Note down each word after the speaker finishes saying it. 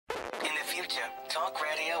future, talk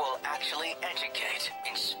radio will actually educate,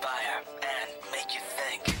 inspire, and make you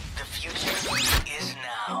think. The future is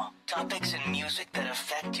now. Topics and music that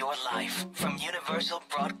affect your life from Universal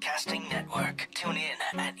Broadcasting Network. Tune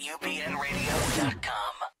in at ubnradio.com.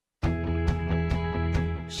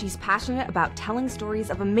 She's passionate about telling stories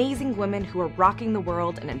of amazing women who are rocking the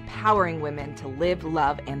world and empowering women to live,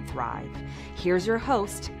 love, and thrive. Here's your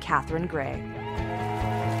host, Katherine Gray.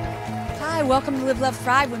 Hi, welcome to Live, Love,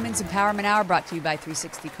 Thrive, Women's Empowerment Hour, brought to you by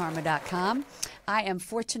 360karma.com. I am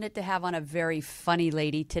fortunate to have on a very funny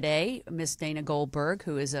lady today, Miss Dana Goldberg,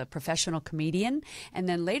 who is a professional comedian. And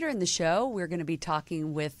then later in the show, we're going to be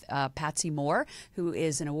talking with Patsy Moore, who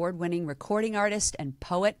is an award-winning recording artist and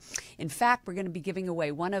poet. In fact, we're going to be giving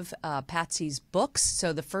away one of Patsy's books.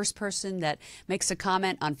 So the first person that makes a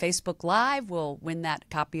comment on Facebook Live will win that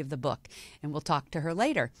copy of the book. And we'll talk to her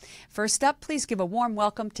later. First up, please give a warm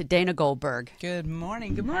welcome to Dana Goldberg. Good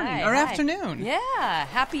morning. Good morning. Hi, or hi. Afternoon. Yeah.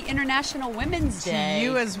 Happy International Women's Day. To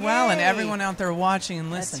you as well. Yay. And everyone out there watching and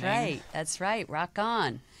listening. That's right. That's right. Rock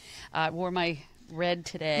on. I wore my red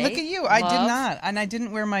today. Look at you. I did not. And I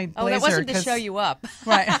didn't wear my blazer. Oh, that wasn't to show you up.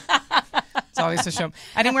 Right. It's always to show.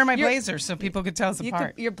 I didn't wear my blazer so people could tell us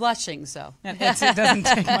apart. You're blushing, so. It doesn't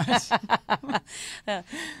take much.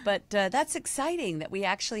 But that's exciting that we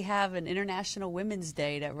actually have an International Women's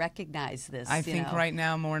Day to recognize this. I think right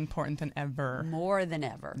now more important than ever. More than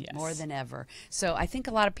ever. Yes. More than ever. So I think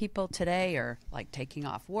a lot of people today are like taking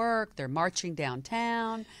off work. They're marching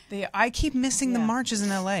downtown. I keep missing the marches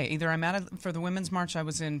in L.A. Either I'm for the Women's March, I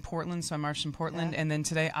was in Portland, so I marched in Portland. And then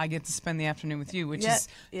today I get to spend the afternoon with you, which is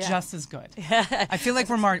just as good. I feel like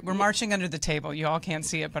we're marching under the table. You all can't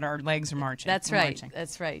see it, but our legs are marching. That's we're right. Marching.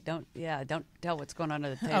 That's right. Don't tell what's going on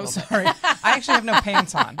under the table. Oh, sorry. I actually have no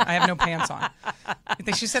pants on. I have no pants on.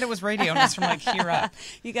 She said it was radio, and it's from like here up.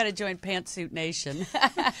 You got to join Pantsuit Nation.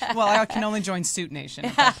 Well, I can only join Suit Nation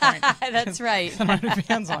at that point. That's right. I don't have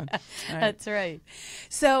pants on. Right. That's right.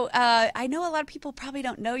 So I know a lot of people probably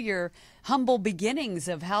don't know your humble beginnings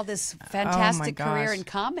of how this fantastic career in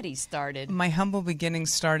comedy started. My humble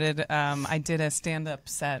beginnings started, I did a stand-up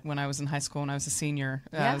set when I was in high school, when I was a senior,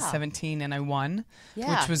 17, and I won,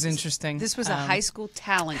 which was interesting. This was a high school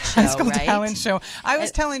talent show, high school right? talent show. I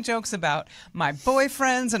was telling jokes about my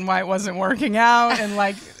boyfriends and why it wasn't working out, and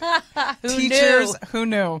like teachers who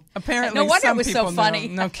knew. Apparently, no wonder some it was people so funny.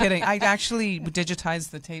 knew. No kidding. I actually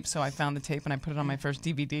digitized the tape, so I found the tape and I put it on my first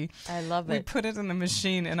DVD. I love it. We put it in the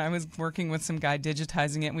machine, and I was working with some guy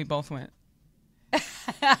digitizing it, and we both went.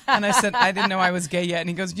 And I said, I didn't know I was gay yet. And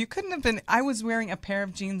he goes, you couldn't have been. I was wearing a pair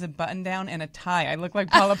of jeans, a button down, and a tie. I looked like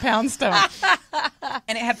Paula Poundstone.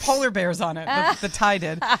 And it had polar bears on it, the tie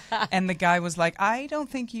did. And the guy was like, I don't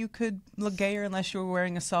think you could look gayer unless you were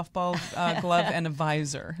wearing a softball glove and a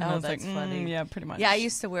visor. And I was that's like, funny. Yeah, pretty much. Yeah, I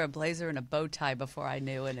used to wear a blazer and a bow tie before I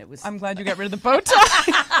knew, and it was. I'm glad you got rid of the bow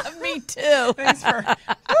tie. Me too. Thanks for.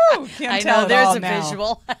 Woo, can't I tell know. it There's all a now.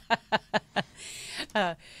 visual.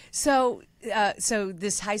 So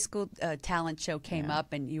this high school talent show came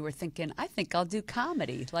up, and you were thinking, I think I'll do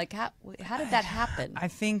comedy. Like, how did that happen? I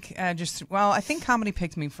think I think comedy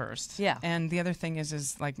picked me first. Yeah. And the other thing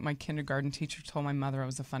is like my kindergarten teacher told my mother I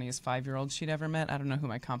was the funniest 5-year-old she'd ever met. I don't know who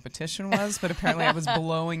my competition was, but apparently I was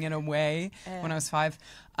blowing it away when I was 5.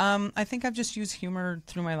 I think I've just used humor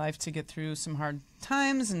through my life to get through some hard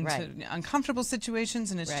times and to uncomfortable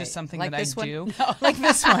situations, and it's just something like that I this one? do. No. Like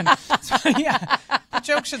this one. Yeah. The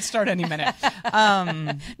joke should start any minute.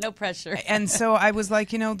 No pressure. And so I was like,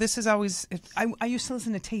 this is always. I used to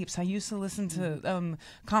listen to tapes. I used to listen to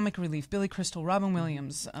Comic Relief, Billy Crystal, Robin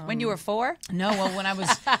Williams. When you were 4? No, when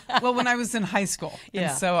I was in high school. Yeah.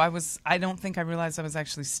 And so I don't think I realized I was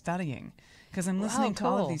actually studying, because I'm listening to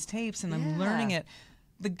all of these tapes and I'm learning it.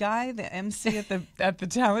 The guy, the MC at the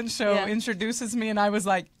talent show, introduces me, and I was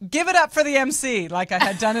like, "Give it up for the MC!" Like I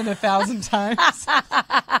had done it 1,000 times.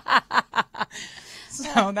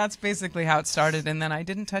 So that's basically how it started, and then I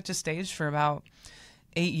didn't touch a stage for about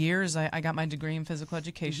 8 years. I got my degree in physical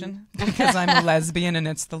education because I'm a lesbian, and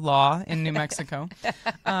it's the law in New Mexico.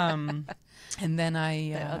 And then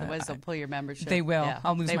otherwise they'll pull your membership. They will. Yeah,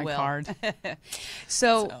 I'll lose my card.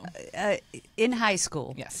 So in high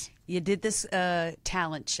school, yes, you did this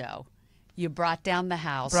talent show. You brought down the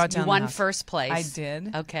house. You won first place. I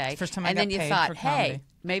did. Okay. First time I and got then you paid thought, for comedy.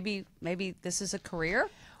 hey, maybe this is a career.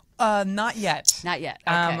 Not yet. Not yet.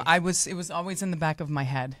 Okay. It was always in the back of my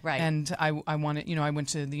head. Right. And I wanted, I went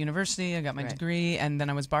to the university, I got my degree, and then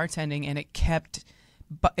I was bartending, and it kept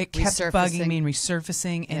it kept bugging me and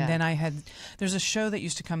resurfacing. And Yeah. then there's a show that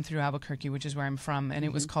used to come through Albuquerque, which is where I'm from, and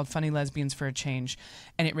it was called Funny Lesbians for a Change,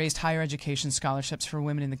 and it raised higher education scholarships for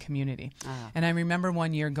women in the community. And I remember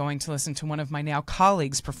one year going to listen to one of my now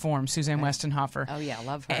colleagues perform, Suzanne Westenhofer. Oh yeah, I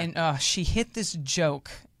love her. And she hit this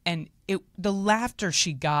joke, and the laughter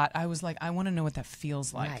she got, I was like, I want to know what that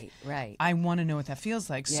feels like. Right. I want to know what that feels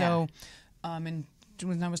like. Yeah. So,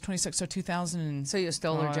 when I was 26, so 2000. So you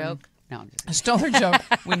stole her joke? No, I'm just I stole her joke.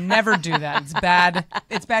 We never do that. It's bad.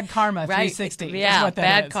 It's bad karma. Right. 360. Yeah, is what that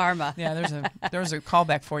bad is. karma. Yeah, there's a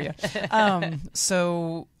callback for you.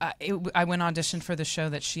 So I went auditioned for the show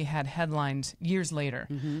that she had headlined years later.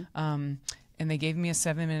 And they gave me a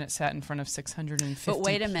 7-minute set in front of 650 But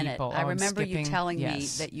wait a minute. people. I remember you skipping. telling me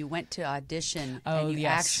Yes. that you went to audition Oh, and you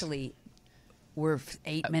yes. actually were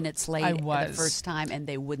 8 minutes late I the was. first time, and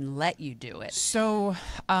they wouldn't let you do it. So,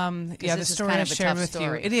 yeah, the this is story kind I of a shared tough with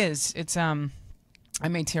story. you. It is. It's I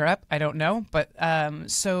may tear up. I don't know, but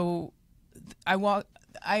so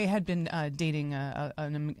I had been dating a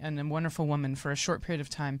wonderful woman for a short period of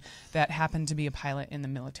time that happened to be a pilot in the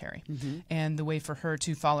military. And the way for her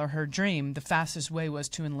to follow her dream, the fastest way was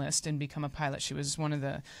to enlist and become a pilot. She was one of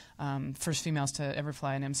the first females to ever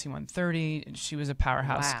fly an MC-130. She was a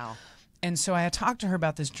powerhouse. Wow. And so I had talked to her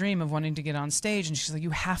about this dream of wanting to get on stage, and she's like,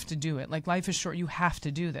 you have to do it. Like, life is short. You have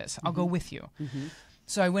to do this. I'll go with you.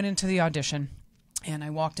 So I went into the audition, and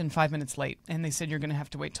I walked in 5 minutes late, and they said, you're going to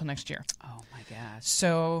have to wait till next year. Oh, my gosh.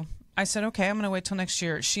 So I said, okay, I'm going to wait till next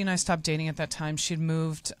year. She and I stopped dating at that time. She'd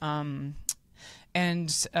moved. The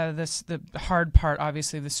hard part,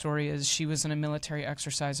 obviously, of the story is she was in a military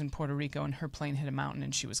exercise in Puerto Rico, and her plane hit a mountain,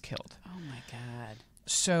 and she was killed. Oh, my God.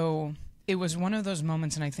 So it was one of those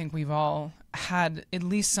moments, and I think we've all had at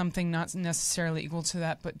least something not necessarily equal to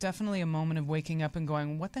that, but definitely a moment of waking up and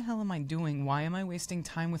going, what the hell am I doing? Why am I wasting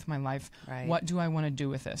time with my life? Right. What do I want to do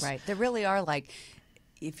with this? Right. There really are, like,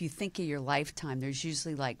 if you think of your lifetime, there's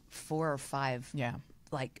usually like 4 or 5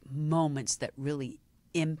 like moments that really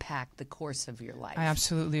impact the course of your life. I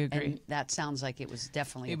absolutely agree. And that sounds like it was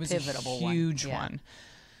definitely It was pivotal a huge one. one.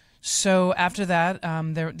 So after that,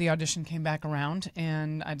 the audition came back around,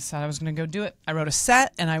 and I decided I was going to go do it. I wrote a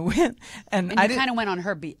set, and I went, and And you kind of went on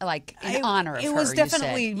her, in honor of her. It was you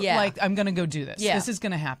definitely said. like, I'm going to go do this. Yeah. This is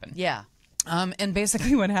going to happen. Yeah. And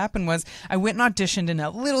basically what happened was I went and auditioned in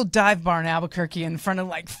a little dive bar in Albuquerque in front of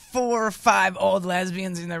like 4 or 5 old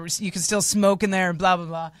lesbians, and you could still smoke in there, blah, blah,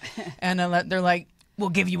 blah. And they're like, we'll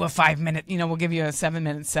give you a 5-minute, we'll give you a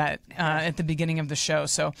 7-minute set at the beginning of the show.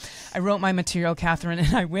 So I wrote my material, Catherine,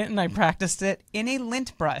 and I went and I practiced it in a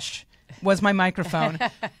lint brush. Was my microphone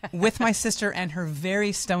with my sister and her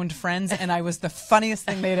very stoned friends, and I was the funniest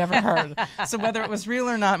thing they'd ever heard. So whether it was real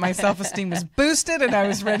or not, my self-esteem was boosted, and I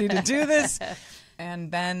was ready to do this.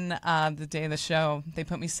 And then the day of the show, they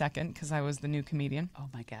put me second because I was the new comedian. Oh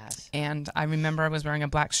my gosh! And I remember I was wearing a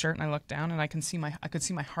black shirt, and I looked down, and I could see my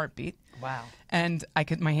heartbeat. Wow! And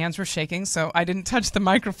my hands were shaking, so I didn't touch the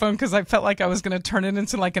microphone because I felt like I was going to turn it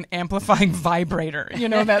into like an amplifying vibrator,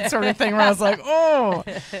 that sort of thing. Where I was like, oh.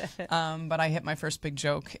 But I hit my first big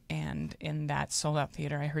joke, and in that sold-out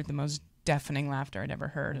theater, I heard the most deafening laughter I'd ever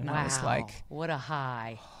heard, and I was like, what a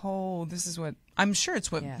high! Oh, this is what I'm sure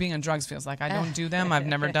it's what being on drugs feels like. I don't do them. I've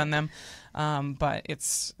never done them. But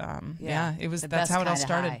it's it was. That's how it all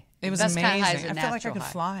started. High. It was best kind of high is amazing. a I felt like I natural could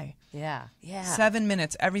high. fly. Yeah, yeah. 7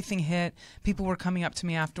 minutes, everything hit. People were coming up to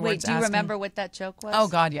me afterwards. Wait, do you asking, remember what that joke was? Oh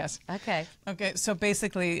God, yes. Okay. Okay, so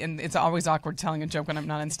basically, and it's always awkward telling a joke when I'm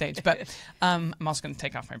not on stage, but I'm also going to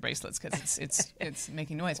take off my bracelets because it's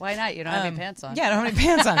making noise. Why not? You don't have any pants on. Yeah, I don't have any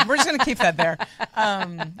pants on. We're just going to keep that there.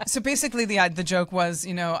 So basically, the joke was,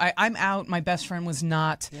 I'm out. My best friend was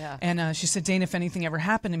not. Yeah. And she said, Dana, if anything ever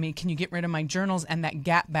happened to me, can you get rid of my journals and that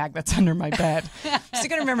Gap bag that's under my bed? So you're going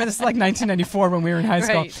to remember this is like 1994 when we were in high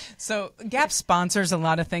school. Right. So Gap sponsors a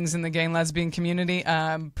lot of things in the gay and lesbian community.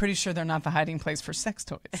 Pretty sure they're not the hiding place for sex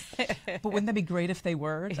toys. But wouldn't that be great if they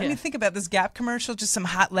were? I mean, think about this Gap commercial, just some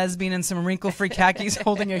hot lesbian in some wrinkle-free khakis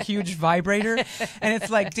holding a huge vibrator. And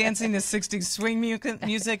it's like dancing to 60s swing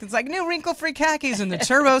music. It's like new wrinkle-free khakis in the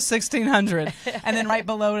Turbo 1600. And then right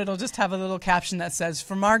below it, it'll just have a little caption that says,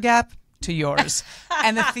 from our Gap to yours.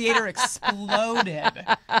 And the theater exploded.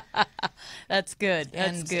 That's good.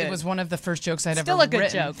 That's And good. it was one of the first jokes I'd Still ever a good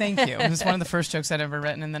written. joke. Thank you. It was one of the first jokes I'd ever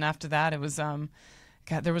written. And then after that, it was,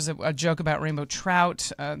 there was a joke about rainbow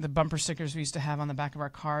trout, the bumper stickers we used to have on the back of our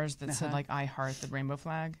cars that said, like, I heart the rainbow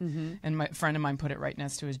flag. And my friend of mine put it right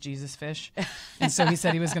next to his Jesus fish. And so he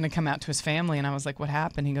said he was going to come out to his family. And I was like, what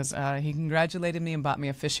happened? He goes, he congratulated me and bought me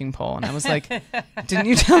a fishing pole. And I was like, didn't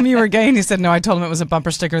you tell me you were gay? And he said, no, I told him it was a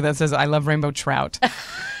bumper sticker that says, I love rainbow trout.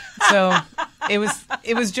 So It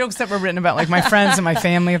was jokes that were written about like my friends and my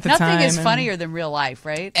family at the time. Nothing is funnier than real life,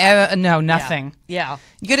 right? No, nothing. Yeah.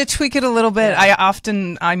 You got to tweak it a little bit. Yeah.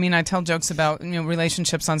 I tell jokes about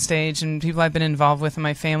relationships on stage and people I've been involved with in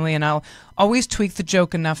my family, and I'll always tweak the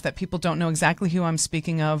joke enough that people don't know exactly who I'm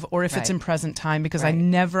speaking of, or if it's in present time, because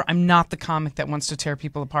I'm not the comic that wants to tear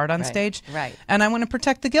people apart on stage. Right. And I want to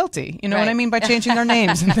protect the guilty. You know what I mean? By changing their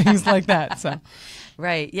names and things like that. So.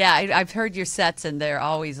 Right. Yeah. I've heard your sets, and they're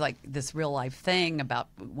always like this real life thing about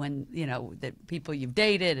when, the people you've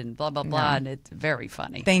dated and blah, blah, blah. And it's very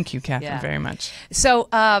funny. Thank you, Catherine, very much. So,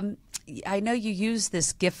 I know you use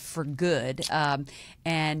this gift for good,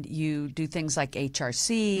 and you do things like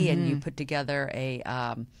HRC, and you put together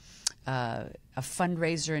a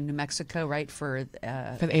fundraiser in New Mexico, right, for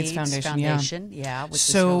the AIDS Foundation. Yeah, which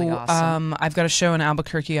is really awesome. I've got a show in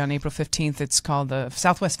Albuquerque on April 15th. It's called the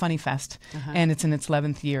Southwest Funny Fest, and it's in its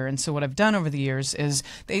 11th year. And so what I've done over the years is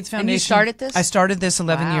the AIDS Foundation. And you started this? I started this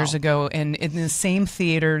 11 years ago, and in the same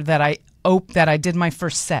theater that I did my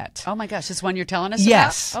first set. Oh my gosh, this one you're telling us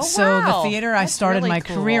yes. about? Oh, so wow. the theater I started really my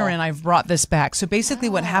cool. career in, I've brought this back. So basically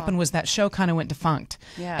what happened was that show kind of went defunct.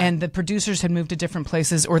 Yeah. And the producers had moved to different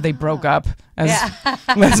places, or they broke up, as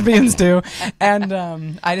lesbians do. And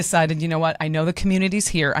I decided, you know what, I know the community's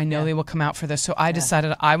here. I know they will come out for this. So I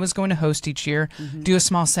decided I was going to host each year, do a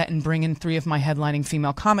small set, and bring in 3 of my headlining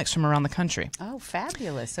female comics from around the country. Oh,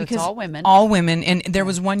 fabulous. So Because it's all women. All women. And there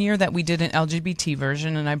was one year that we did an LGBT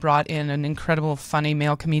version, and I brought in an incredible funny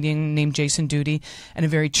male comedian named Jason Duty, and a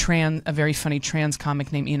very funny trans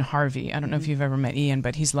comic named Ian Harvey. I don't know if you've ever met Ian,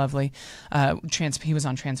 but he's lovely. He was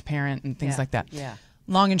on Transparent and things like that. Yeah.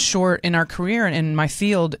 Long and short, in our career and in my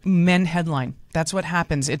field, men headline. That's what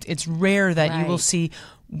happens. It's rare that you will see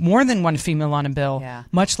more than one female on a bill,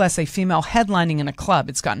 much less a female headlining in a club.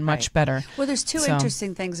 It's gotten much better. Well, there's two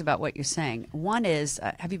interesting things about what you're saying. One is,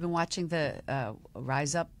 have you been watching the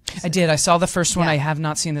Rise Up? I did. I saw the first one. I have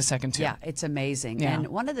not seen the second two. Yeah, it's amazing. Yeah. And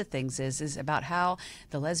one of the things is about how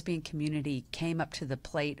the lesbian community came up to the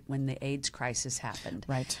plate when the AIDS crisis happened.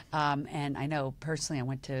 Right. And I know personally I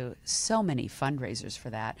went to so many fundraisers for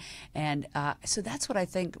that. And so that's what I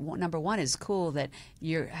think, number one, is cool that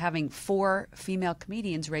you're having 4 female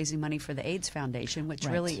comedians raising money for the AIDS Foundation, which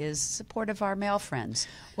really is supportive of our male friends.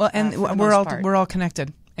 Well, and we're all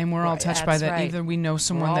connected. And we're all touched by that. Right. Either we know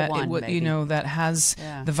someone that that has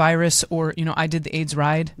the virus, or I did the AIDS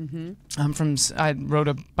ride. I rode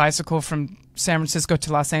a bicycle from San Francisco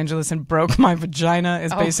to Los Angeles and broke my vagina.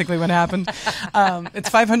 Is basically what happened. It's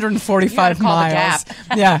 545 miles.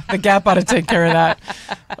 Yeah, the Gap ought to take care of that.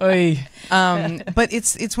 But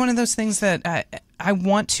it's one of those things that I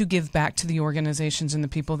want to give back to the organizations and the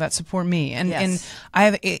people that support me. And I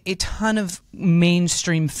have a ton of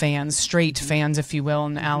mainstream fans, straight fans, if you will,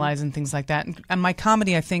 and allies and things like that. And my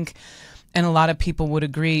comedy, I think, and a lot of people would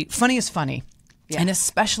agree, funny is funny. Yeah. And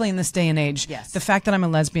especially in this day and age, the fact that I'm a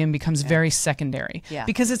lesbian becomes very secondary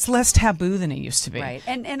because it's less taboo than it used to be. Right.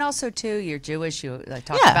 And also, too, you're Jewish. You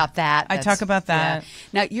talk about that. I talk about that.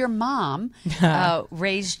 Now, your mom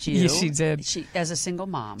raised you. Yes, she did. As a single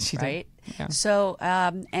mom, right? Did. Yeah. So,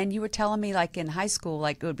 and you were telling me, like in high school,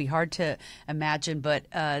 like it would be hard to imagine, but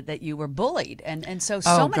that you were bullied, and so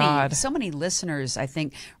many listeners, I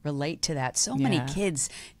think, relate to that. So many kids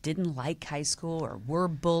didn't like high school or were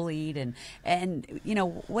bullied, and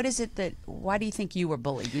what is it that? Why do you think you were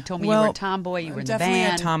bullied? You told me you were a tomboy. You were in the band.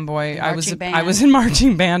 Definitely a tomboy. I was in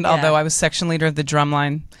marching band, although I was section leader of the drum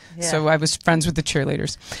line, so I was friends with the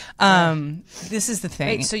cheerleaders. This is the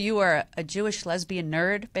thing. Wait, so you were a Jewish lesbian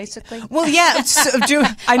nerd, basically? Well, yeah,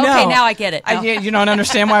 I know. Okay, now I get it. You don't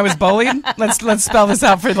understand why I was bullied? Let's spell this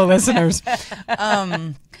out for the listeners.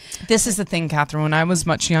 This is the thing, Catherine. When I was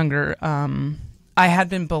much younger, I had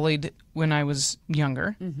been bullied when I was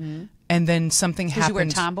younger. And then something happened. You were a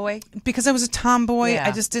tomboy? Because I was a tomboy.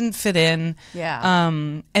 I just didn't fit in. Yeah.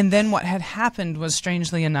 And then what had happened was,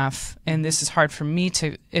 strangely enough, and this is hard for me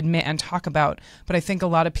to admit and talk about, but I think a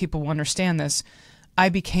lot of people will understand this, I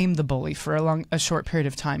became the bully for a short period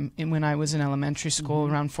of time when I was in elementary school,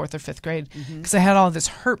 around 4th or 5th grade, because I had all this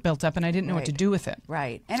hurt built up and I didn't know what to do with it.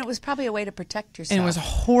 Right. And it was probably a way to protect yourself. And it was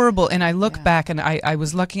horrible. And I look back, and I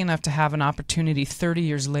was lucky enough to have an opportunity 30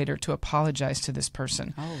 years later to apologize to this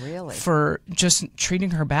person. Oh, really? For just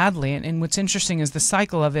treating her badly. And what's interesting is the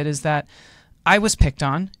cycle of it is that I was picked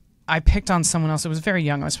on. I picked on someone else. It was very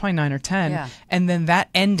young. I was probably 9 or 10. Yeah. And then that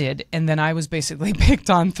ended. And then I was basically picked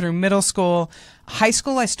on through middle school. High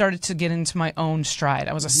school, I started to get into my own stride.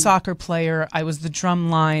 I was a soccer player. I was the drum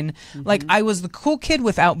line. Like, I was the cool kid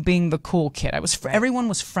without being the cool kid. Everyone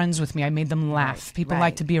was friends with me. I made them laugh. People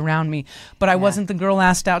liked to be around me. But I wasn't the girl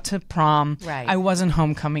asked out to prom. Right. I wasn't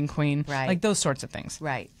homecoming queen. Right. Like those sorts of things.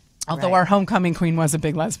 Right. Although our homecoming queen was a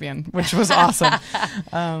big lesbian, which was awesome.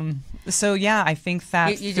 So yeah, I think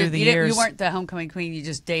that through the years, you weren't the homecoming queen. You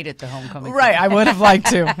just dated the homecoming right? queen. I would have liked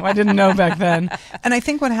to. I didn't know back then. And I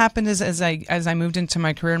think what happened is, as I moved into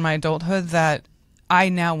my career in my adulthood, that I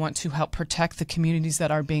now want to help protect the communities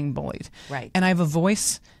that are being bullied. Right. And I have a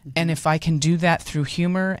voice, and if I can do that through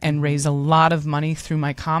humor and raise a lot of money through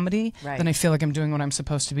my comedy, then I feel like I'm doing what I'm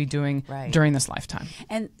supposed to be doing during this lifetime.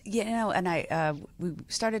 And and we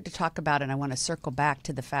started to talk about, and I want to circle back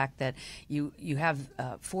to the fact that you have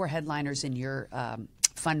 4 headliners in your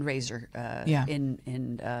fundraiser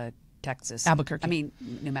in Texas. Albuquerque. I mean,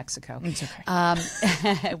 New Mexico. It's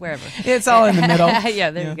okay. Wherever. It's all in the middle.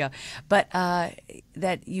 There you go. But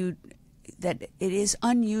that it is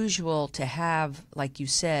unusual to have, like you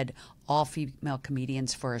said, all female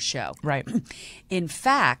comedians for a show. Right. In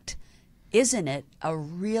fact, isn't it a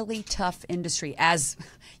really tough industry? As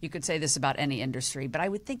you could say this about any industry, but I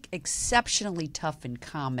would think exceptionally tough in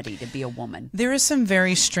comedy to be a woman. There is some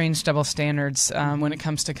very strange double standards when it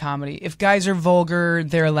comes to comedy. If guys are vulgar,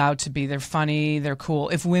 they're allowed to be. They're funny. They're cool.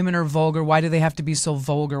 If women are vulgar, why do they have to be so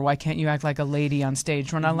vulgar? Why can't you act like a lady on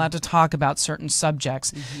stage? We're not allowed to talk about certain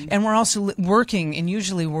subjects. And we're also working, and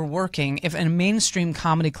usually we're working, if in a mainstream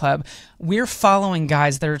comedy club, we're following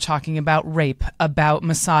guys that are talking about rape, about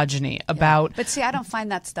misogyny, about... But see, I don't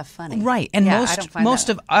find that stuff funny. Right. And I don't find most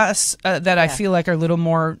that. of us that I feel like are a little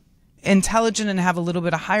more intelligent and have a little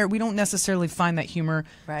bit of higher, we don't necessarily find that humor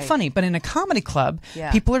funny. But in a comedy club,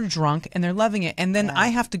 people are drunk and they're loving it. And then I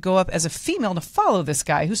have to go up as a female to follow this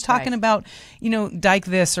guy who's talking about, dyke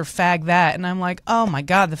this or fag that. And I'm like, oh my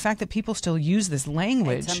God, the fact that people still use this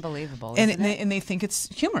language. It's unbelievable. And they think it's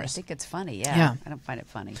humorous. I think it's funny. Yeah. I don't find it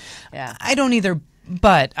funny. Yeah. I don't either.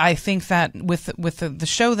 But I think that with the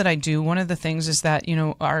show that I do, one of the things is that,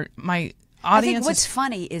 my audience. I think what's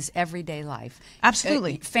funny is everyday life.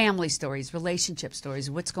 Absolutely. Family stories, relationship stories,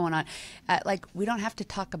 what's going on. Like, we don't have to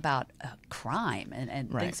talk about crime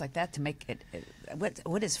and things like that to make it.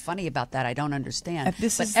 What is funny about that? I don't understand.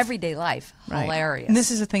 But everyday life, hilarious. And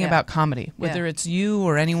this is the thing about comedy. Whether it's you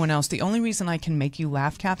or anyone else, the only reason I can make you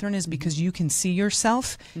laugh, Catherine, is because you can see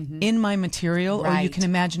yourself in my material or you can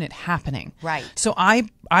imagine it happening. Right. So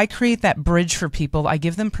I create that bridge for people. I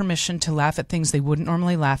give them permission to laugh at things they wouldn't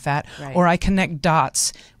normally laugh at, or I connect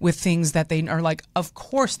dots with things that they are like, of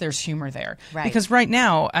course there's humor there. Right. Because right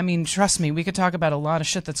now, I mean, trust me, we could talk about a lot of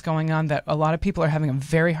shit that's going on that a lot of people are having a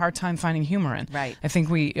very hard time finding humor in. Right. I think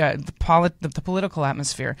the political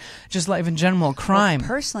atmosphere, just life in general, crime. Well,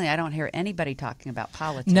 personally, I don't hear anybody talking about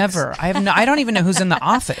politics. Never. I don't even know who's in the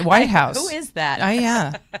office, White House. Who is that?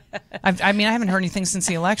 Yeah. I haven't heard anything since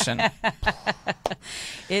the election.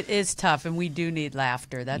 It is tough, and we do need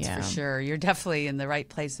laughter. That's for sure. You're definitely in the right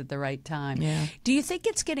place at the right time. Yeah. Do you think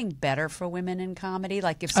it's getting better for women in comedy?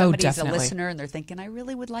 Like, if somebody's a definitely. listener and they're thinking, I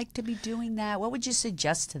really would like to be doing that, what would you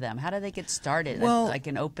suggest to them? How do they get started? Well, like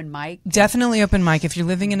an open mic? Definitely open mic. If you're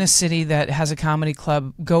living in a city that has a comedy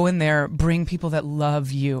club, go in there, bring people that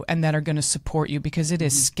love you and that are going to support you, because it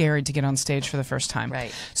is scary to get on stage for the first time.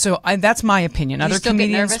 Right. So that's my opinion. Do you Other still get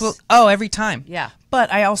comedians nervous? will. Oh, every time. Yeah.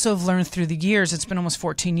 But I also have learned through the years, it's been almost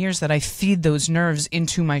 14 years, that I feed those nerves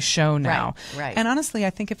into my show now. Right. And honestly, I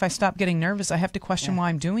think if I stop getting nervous, I have to question why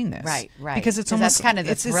I'm doing this. Right. Because it's almost that's kind of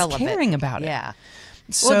the it's thrill of it. caring about it. Yeah.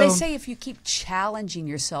 So, Well, they say if you keep challenging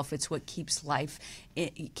yourself, it's what keeps life,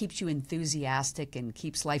 it keeps you enthusiastic and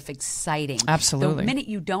keeps life exciting. Absolutely. The minute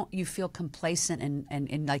you feel complacent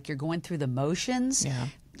and like you're going through the motions,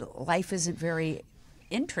 life isn't very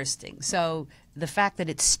interesting. So the fact that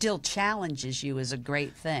it still challenges you is a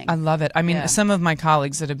great thing. I love it. I mean, some of my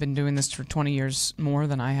colleagues that have been doing this for 20 years more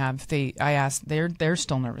than I have, they're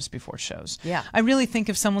still nervous before shows. Yeah. I really think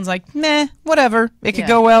if someone's like, meh, whatever, it could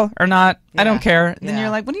go well or not, I don't care, then you're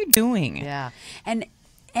like, what are you doing? Yeah. And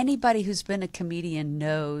anybody who's been a comedian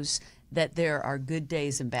knows that there are good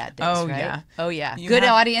days and bad days, right? Yeah. Oh, yeah. You Good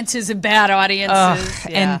have- audiences and bad audiences.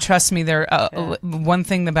 And trust me, one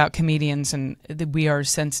thing about comedians, and we are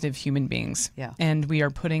sensitive human beings. Yeah. And we are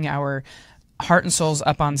putting our heart and souls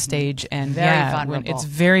up on stage, and Very vulnerable. it's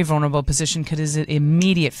very vulnerable position because it's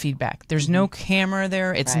immediate feedback. There's no camera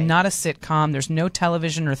there. It's not a sitcom. There's no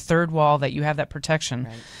television or third wall that you have that protection.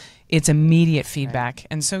 Right. it's immediate feedback.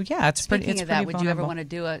 And so, yeah, it's Speaking pretty. It's of that, pretty would you ever vulnerable. want to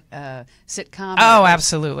do a sitcom? Oh, or-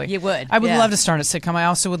 absolutely. You would. I would yeah. love to start a sitcom. I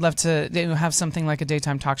also would love to have something like a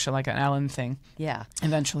daytime talk show, like an Ellen thing. Yeah.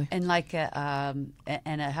 Eventually. And like how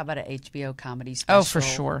about an HBO comedy special? Oh, for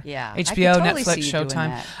sure. Yeah. I HBO, could totally Netflix, see you doing Showtime.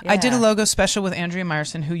 that. I did a Yeah. logo special with Andrea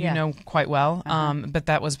Meyerson, who you Yeah. know quite well, but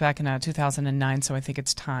that was back in 2009, so I think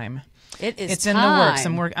it's time. It's in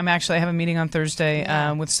the works. I have a meeting on Thursday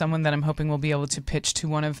Yeah. with someone that I'm hoping will be able to pitch to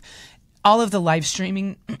one of all of the live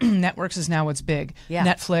streaming networks is now what's big. Yeah.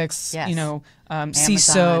 Netflix, Yes.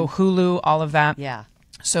 CISO, Hulu, all of that. Yeah.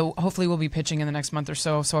 So hopefully we'll be pitching in the next month or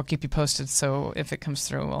so. So I'll keep you posted. So if it comes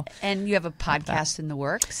through, we'll. And you have a podcast in the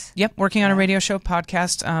works? Yep, working on a radio show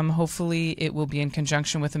podcast. Hopefully it will be in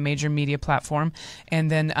conjunction with a major media platform.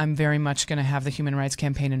 And then I'm very much going to have the Human Rights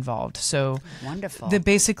Campaign involved. So Wonderful.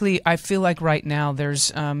 basically, I feel like right now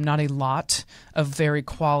there's not a lot of very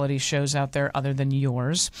quality shows out there other than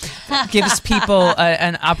yours. That gives people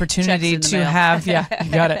an opportunity Checks in the to mail. have, yeah,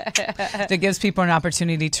 you got it. That gives people an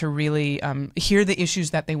opportunity to really hear the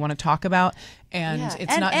issues that they want to talk about. And Yeah.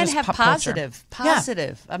 it's not just have pop culture.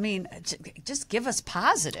 positive. I mean, just give us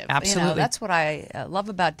positive. Absolutely. That's what I love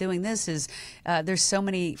about doing this. Is there's so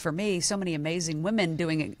many amazing women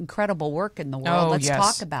doing incredible work in the world. Oh, Let's yes.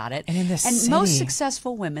 talk about it. And in this most city.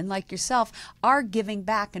 successful women like yourself are giving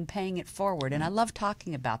back and paying it forward. And I love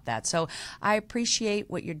talking about that. So I appreciate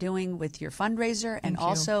what you're doing with your fundraiser and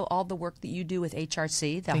also all the work that you do with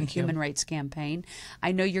HRC, the Human Rights Campaign.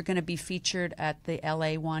 I know you're going to be featured at the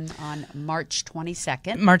LA one on March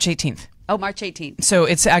 22nd. March 18th. Oh, March 18th. So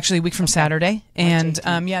it's actually a week from Saturday. And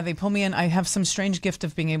 18th. they pull me in. I have some strange gift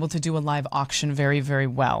of being able to do a live auction very, very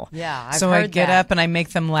well. Yeah, I've So I heard get that. up and I make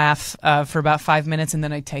them laugh for about 5 minutes, and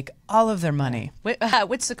then I take all of their money.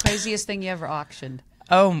 What's the craziest thing you ever auctioned?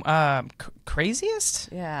 Oh, craziest?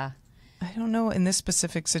 Yeah. I don't know in this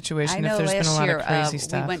specific situation I know if there's been a last lot year of crazy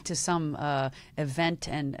stuff. we went to some event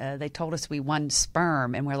and they told us we won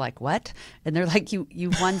sperm, and we're like, what? And they're like, you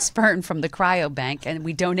won sperm from the cryobank, and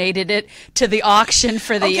we donated it to the auction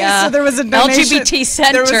for the so there was a donation, LGBT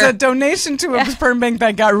center. There was a donation to a sperm bank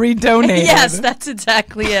that got redonated. Yes, that's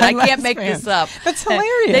exactly it. I can't make this up. That's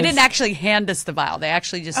hilarious. They didn't actually hand us the vial. They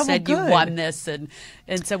actually just Oh, well, said you good. won this, and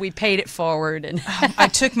so we paid it forward. And I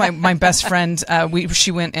took my best friend.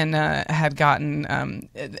 She went and had gotten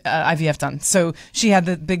IVF done, so she had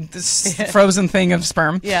the big frozen thing of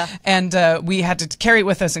sperm. Yeah. And we had to carry it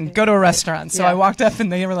with us and go to a restaurant. So Yeah. I walked up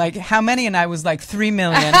and they were like, "How many?" And I was like, 3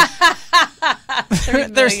 million.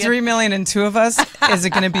 There's 3 million and two of us. Is it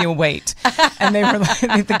going to be a wait? And they were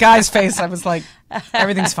like, the guy's face. I was like,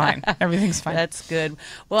 everything's fine. Everything's fine. that's good.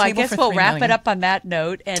 Well, I Table guess for we'll 3 wrap million. it up on that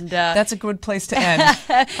note. And That's a good place to end.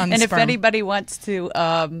 On and if sperm. anybody wants to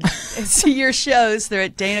see your shows, they're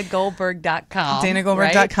at DanaGoldberg.com.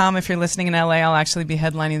 DanaGoldberg.com. If you're listening in LA, I'll actually be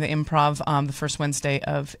headlining the Improv the first Wednesday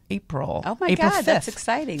of April. Oh, my April God, 5th, that's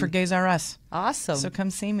exciting. For Gays R Us. Awesome. So come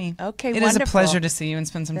see me. Okay, It is a wonderful. pleasure to see you and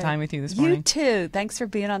spend some time with you this morning. You too. Thanks for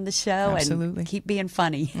being on the show. Absolutely. And keep being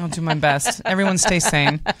funny. I'll do my best. Everyone stay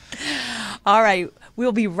sane. All right.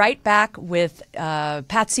 We'll be right back with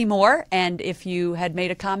Patsy Moore. And if you had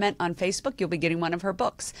made a comment on Facebook, you'll be getting one of her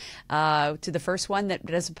books to the first one that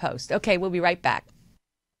does a post. Okay, we'll be right back.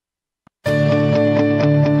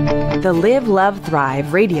 The Live, Love,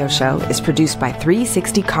 Thrive radio show is produced by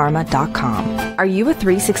 360karma.com. Are you a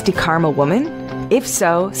 360 Karma woman? If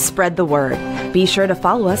so, spread the word. Be sure to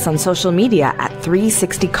follow us on social media at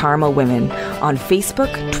 360 Karma Women on Facebook,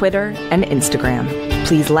 Twitter, and Instagram.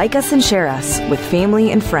 Please like us and share us with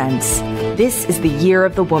family and friends. This is the year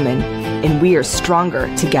of the woman, and we are stronger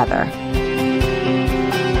together.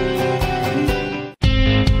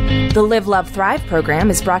 The Live, Love, Thrive program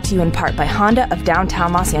is brought to you in part by Honda of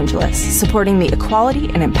downtown Los Angeles, supporting the equality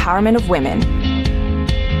and empowerment of women.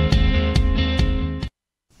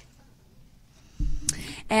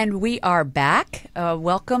 And we are back.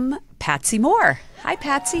 Welcome, Patsy Moore. Hi,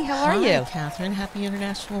 Patsy. How are you? Hi, Catherine. Happy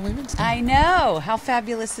International Women's Day. I know. How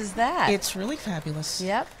fabulous is that? It's really fabulous.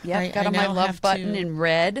 Yep. I Got on my now love have button to- in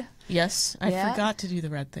red. Yes, I Yeah. forgot to do the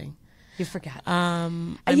red thing. You forgot.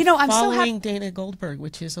 I'm I'm so following Dana Goldberg,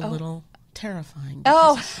 which is a little terrifying.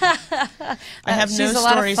 Oh, because I have she's no a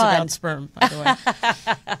lot of stories fun. about sperm, by the way.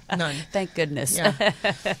 None. Thank goodness. Yeah. I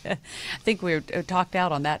think we were talked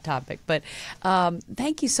out on that topic. But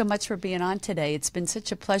thank you so much for being on today. It's been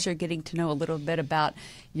such a pleasure getting to know a little bit about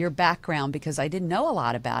your background because I didn't know a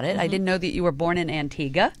lot about it. I didn't know that you were born in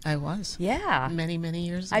Antigua. I was. Yeah. Many, many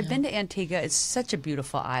years I've ago. been to Antigua. It's such a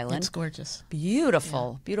beautiful island. It's gorgeous.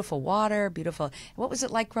 Beautiful. Beautiful water. Beautiful. What was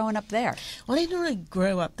it like growing up there? Well, I didn't really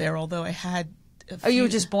grow up there, although I had Oh, you were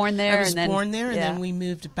just born there? I was and then, born there, and yeah. then we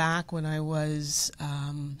moved back when I was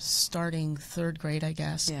starting third grade, I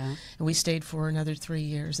guess. Yeah. And we stayed for another 3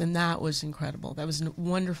 years, and that was incredible. That was a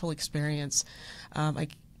wonderful experience. I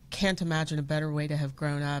can't imagine a better way to have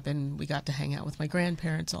grown up, and we got to hang out with my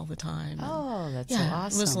grandparents all the time. Oh, that's yeah, so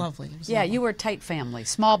awesome. It was lovely. It was yeah, lovely. you were a tight family.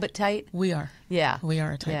 Small but tight? We are. Yeah. We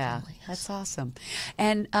are a tight yeah. family. Yes. That's awesome.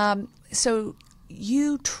 And so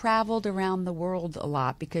you traveled around the world a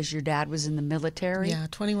lot because your dad was in the military? Yeah,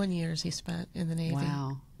 21 years he spent in the Navy.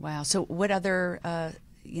 Wow. Wow. So what other,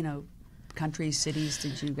 countries, cities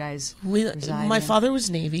did you guys reside My in? father was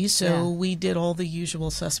Navy, so Yeah. we did all the usual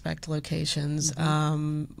suspect locations.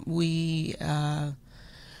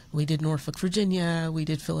 We did Norfolk, Virginia. We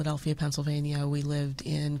did Philadelphia, Pennsylvania. We lived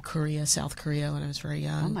in Korea, South Korea when I was very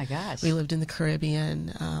young. Oh, my gosh. We lived in the Caribbean.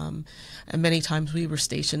 And many times we were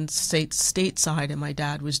stationed stateside, and my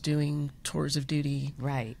dad was doing tours of duty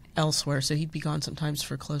Right. elsewhere. So he'd be gone sometimes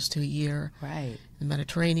for close to a year. Right. The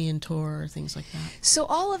Mediterranean tour, things like that. So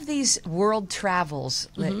all of these world travels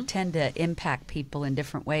Mm-hmm. tend to impact people in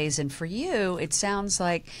different ways. And for you, it sounds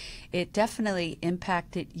like it definitely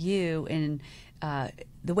impacted you in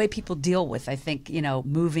the way people deal with, I think,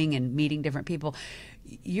 moving and meeting different people.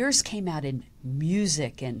 Yours came out in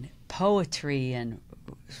music and poetry and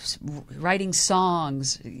writing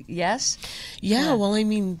songs. Yes? Yeah, well, I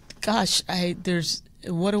mean, gosh,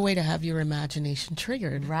 what a way to have your imagination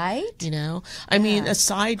triggered. Right? I mean,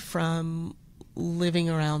 aside from living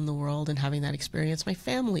around the world and having that experience, my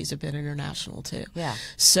family's a bit international too. Yeah.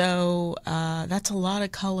 So that's a lot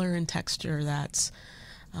of color and texture that's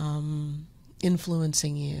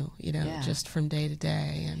influencing you, just from day to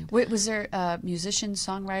day. And Wait, was there musicians,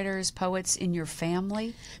 songwriters, poets in your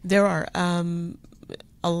family? there are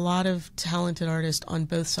a lot of talented artists on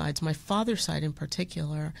both sides. My father's side in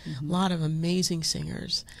particular, a lot of amazing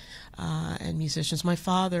singers and musicians. My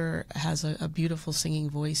father has a beautiful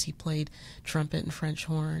singing voice. He played trumpet and French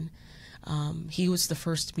horn. He was the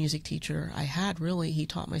first music teacher I had, really. He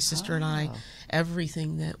taught my sister and I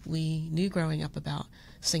everything that we knew growing up about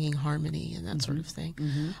singing harmony and that sort of thing.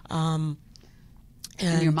 And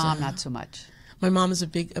your mom, not so much. My mom is a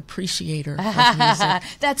big appreciator of music.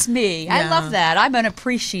 That's me. I Yeah. love that. I'm an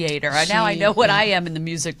appreciator. Now I know what I am in the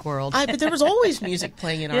music world. But there was always music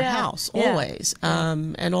playing in our Yeah. house, Yeah. always,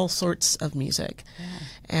 and all sorts of music,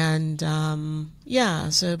 and but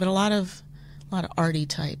a lot of arty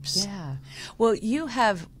types. Yeah. Well, you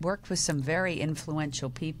have worked with some very influential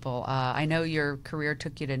people. I know your career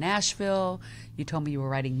took you to Nashville. You told me you were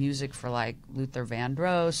writing music for like Luther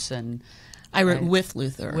Vandross and I wrote with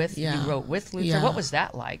Luther. you wrote with Luther. Yeah. What was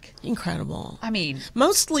that like? Incredible. I mean,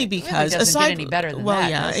 Mostly because doesn't get aside any better than well, that,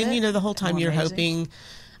 yeah, does and it? the whole time More you're amazing. hoping,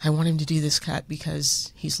 I want him to do this cut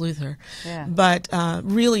because he's Luther. Yeah. But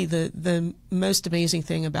really, the most amazing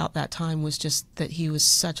thing about that time was just that he was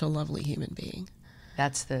such a lovely human being.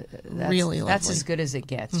 that's Really that's lovely. as good as it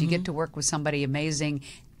gets. You get to work with somebody amazing,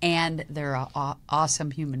 and they're an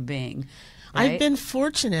awesome human being. Right? I've been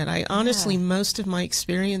fortunate. I honestly, most of my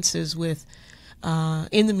experiences with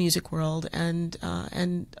in the music world and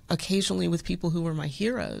occasionally with people who were my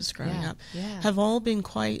heroes growing up have all been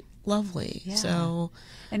quite lovely. Yeah. So,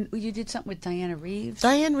 And you did something with Diana Reeves.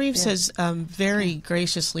 Diane Reeves has very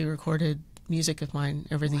graciously recorded music of mine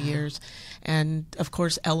over the years, and of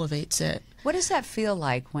course elevates it. What does that feel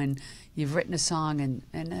like when you've written a song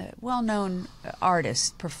and a well-known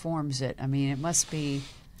artist performs it? I mean, it must be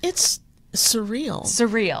It's surreal.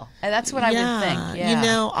 surreal. And that's what I would think.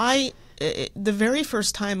 Yeah. The very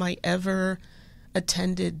first time I ever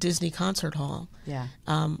attended Disney Concert Hall, Yeah.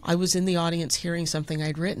 I was in the audience hearing something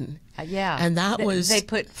I'd written. Yeah. And that was... They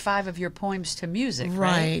put 5 of your poems to music,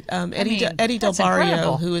 right? Right. that's Eddie Del Barrio,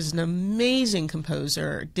 incredible. who is an amazing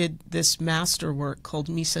composer, did this masterwork called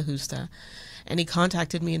Misa Justa. And he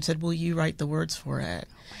contacted me and said, will you write the words for it?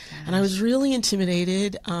 And I was really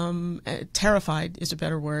intimidated. Terrified is a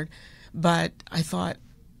better word. But I thought,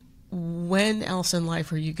 when else in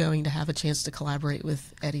life are you going to have a chance to collaborate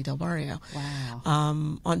with Eddie Del Barrio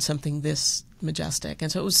on something this majestic?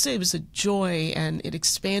 And so it was a joy, and it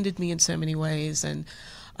expanded me in so many ways. And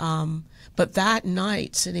but that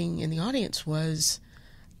night, sitting in the audience was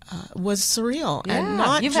surreal, Yeah. and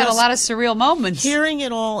not You've just had a lot of surreal moments. hearing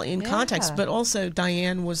it all in context, Yeah. but also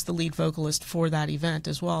Diane was the lead vocalist for that event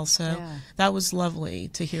as well. So that was lovely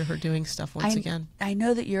to hear her doing stuff once again. I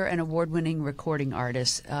know that you're an award-winning recording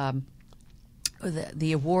artist.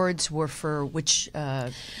 The awards were for which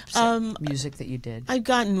music that you did? I've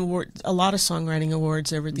gotten a lot of songwriting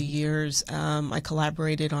awards over the years. I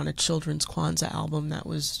collaborated on a children's Kwanzaa album that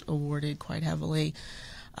was awarded quite heavily.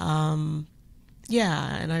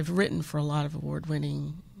 Yeah, and I've written for a lot of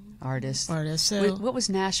award-winning artists. So, What was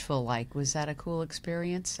Nashville like? Was that a cool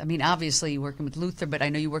experience? I mean, obviously you're working with Luther, but I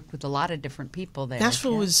know you worked with a lot of different people there.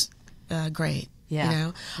 Nashville was great. Yeah. You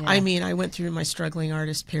know, I mean, I went through my struggling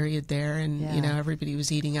artist period there, and you know, everybody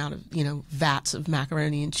was eating out of vats of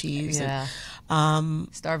macaroni and cheese. Yeah.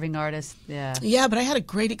 And, starving artist. Yeah. Yeah, but I had a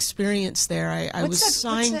great experience there. I was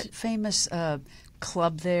signed. What's that famous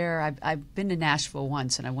club there? I've been to Nashville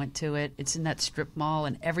once, and I went to it. It's in that strip mall,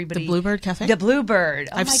 and everybody. The Bluebird Cafe. The Bluebird.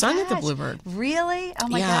 Oh, I've my sung at the gosh. Bluebird. Really? Oh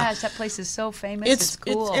my gosh, that place is so famous. It's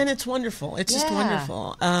cool. And it's wonderful. It's just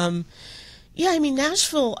wonderful. Yeah, I mean,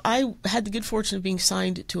 Nashville, I had the good fortune of being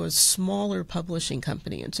signed to a smaller publishing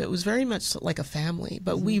company, and so it was very much like a family.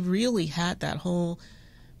 But we really had that whole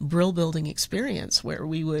brill building experience where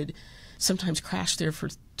we would sometimes crash there for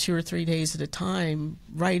 2 or 3 days at a time,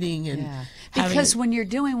 writing and having because when you're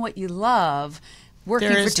doing what you love,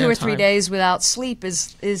 working for 2 no or 3 time. days without sleep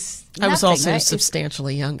is nothing, I was also right?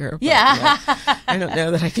 substantially younger. But, Yeah. I don't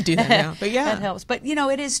know that I could do that now, but yeah. That helps. But,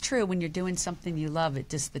 it is true. When you're doing something you love,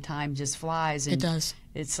 the time just flies. And It does.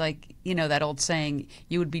 It's like, that old saying,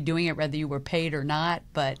 you would be doing it whether you were paid or not,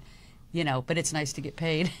 but it's nice to get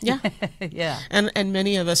paid. Yeah. Yeah. And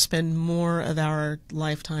many of us spend more of our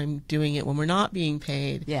lifetime doing it when we're not being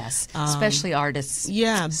paid. Yes. Especially artists.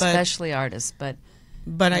 Yeah, but Especially artists.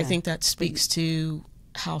 But I think that speaks to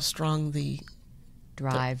how strong the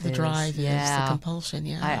drive the is. drive is, Yeah. the compulsion.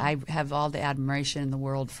 Yeah, I have all the admiration in the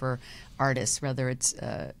world for artists, whether it's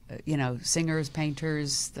singers,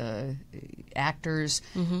 painters, the actors.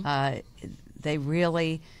 They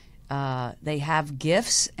really they have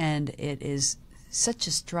gifts, and it is such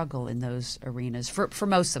a struggle in those arenas for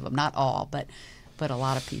most of them, not all, but a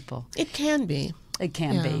lot of people. It can be. It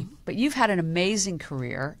can be. But you've had an amazing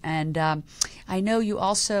career, and I know you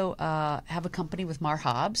also have a company with Mar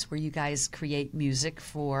Hobbs where you guys create music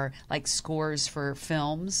for, like, scores for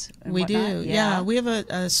films and We whatnot. do. Yeah, we have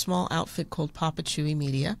a small outfit called Papa Chewy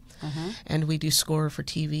Media, and we do score for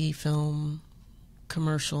TV, film,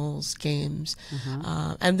 commercials, games,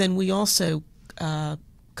 and then we also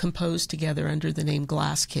compose together under the name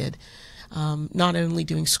Glass Kid, not only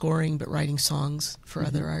doing scoring but writing songs for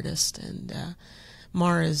other artists. And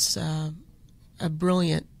Mar is a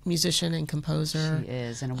brilliant musician and composer. She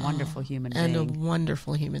is, and a wonderful human being. And a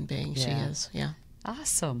wonderful human being. Yeah. She is. Yeah.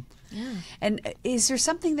 Awesome. Yeah. And is there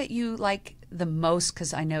something that you like the most?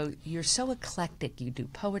 Because I know you're so eclectic. You do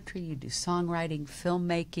poetry, you do songwriting,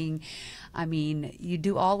 filmmaking. I mean, you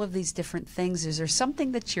do all of these different things. Is there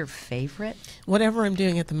something that's your favorite? Whatever I'm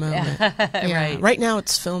doing at the moment. Yeah. Right now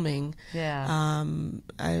it's filming. Yeah.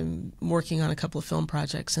 I'm working on a couple of film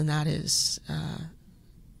projects, and that is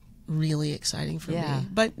really exciting for me.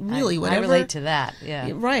 But really, whatever. I relate to that.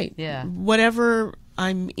 Yeah. Right. Yeah. Whatever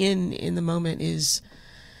I'm in the moment is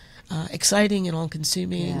exciting and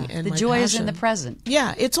all-consuming. Yeah. And The my joy is in passion. the present.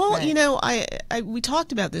 Yeah, it's all. Right. We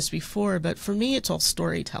talked about this before, but for me, it's all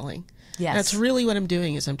storytelling. Yes. That's really what I'm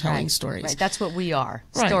doing. Is I'm telling stories. Right. That's what we are.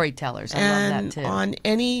 Right. Storytellers. I And love that too. on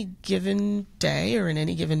any given day or in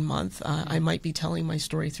any given month, I might be telling my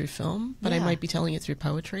story through film, but I might be telling it through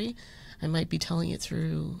poetry. I might be telling it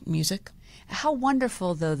through music. How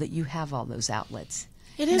wonderful, though, that you have all those outlets.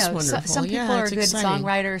 It is wonderful. Some people are a it's good exciting.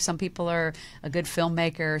 songwriter. Some people are a good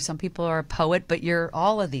filmmaker. Some people are a poet. But you're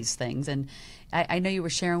all of these things. And I know you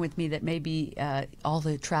were sharing with me that maybe all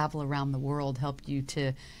the travel around the world helped you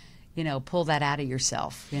to, pull that out of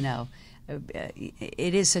yourself.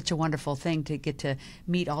 It is such a wonderful thing to get to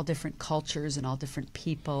meet all different cultures and all different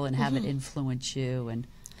people and have it influence you. And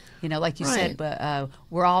like you said, but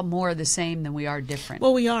we're all more the same than we are different.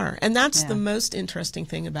 Well, we are, and that's the most interesting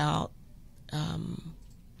thing about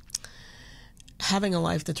having a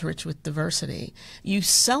life that's rich with diversity. You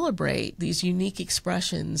celebrate these unique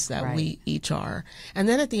expressions that we each are, and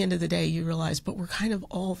then at the end of the day, you realize, but we're kind of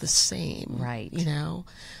all the same, right?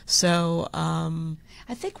 So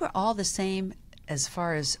I think we're all the same as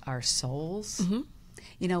far as our souls.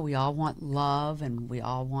 We all want love, and we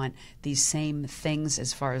all want these same things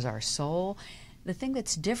as far as our soul. The thing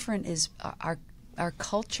that's different is our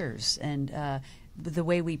cultures and the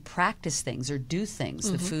way we practice things or do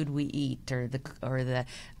things, the food we eat, or the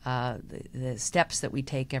steps that we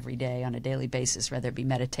take every day on a daily basis, whether it be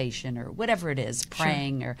meditation or whatever it is,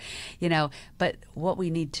 praying or But what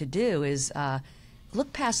we need to do is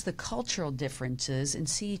look past the cultural differences and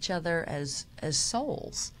see each other as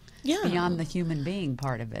souls. Yeah. beyond the human being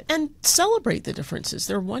part of it. And celebrate the differences.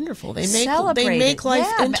 They're wonderful. They make Celebrate life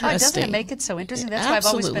it. interesting. Doesn't it make it so interesting? That's why I've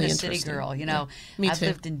always been a Absolutely city interesting. girl. You Yeah. know, Me I've too.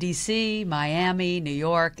 lived in D.C., Miami, New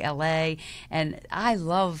York, L.A., and I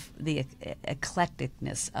love the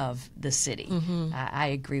eclecticness of the city. I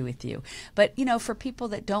agree with you. But, you know, for people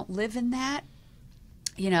that don't live in that,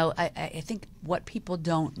 you know, I think what people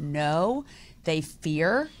don't know, they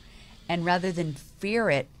fear. And rather than fear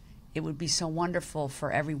it, it would be so wonderful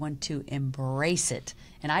for everyone to embrace it.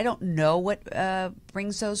 And I don't know what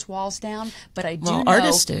brings those walls down, but I do Well, know.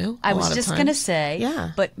 artists do, I a was lot of just going to times. say,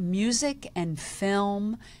 Yeah. but music and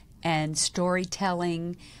film and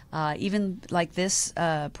storytelling, even like this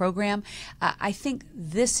program, I think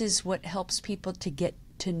this is what helps people to get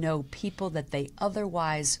to know people that they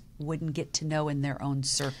otherwise wouldn't get to know in their own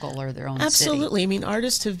circle or their own city. Absolutely. I mean,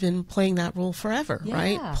 artists have been playing that role forever,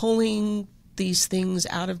 right? Yeah. Pulling these things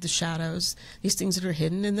out of the shadows, these things that are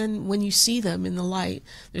hidden, and then when you see them in the light,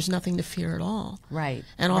 there's nothing to fear at all. Right.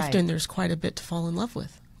 And often right. there's quite a bit to fall in love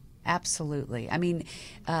with. Absolutely. I mean,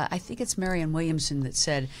 I think it's Marianne Williamson that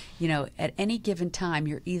said, you know, at any given time,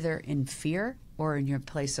 you're either in fear or in your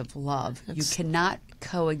place of love. You cannot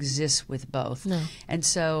coexist with both. No. And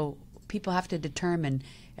so people have to determine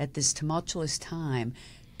at this tumultuous time,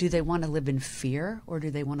 do they want to live in fear or do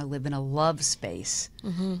they want to live in a love space?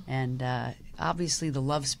 And obviously the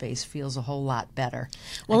love space feels a whole lot better.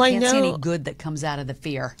 Well, I can't see know- any good that comes out of the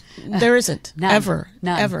fear. There isn't. None. Ever.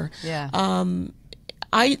 None. Ever. Yeah.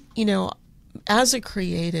 You know, as a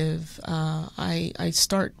creative, I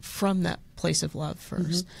start from that place of love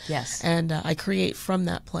first. Yes. And I create from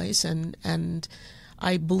that place, and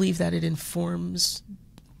I believe that it informs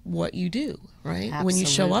what you do, right? When you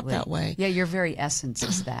show up Absolutely. that way. Yeah, your very essence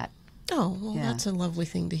is that. Oh, well, Yeah. that's a lovely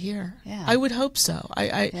thing to hear. Yeah. I would hope so.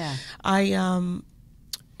 Yeah.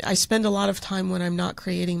 I spend a lot of time when I'm not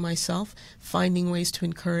creating myself, finding ways to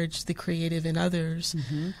encourage the creative in others.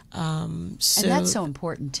 So And that's so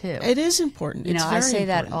important too. it is important. You know, It's I very say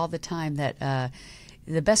that important. all the time that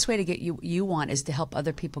the best way to get you want is to help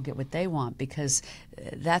other people get what they want, because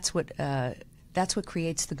that's what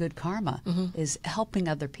creates the good karma, is helping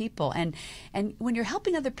other people. And when you're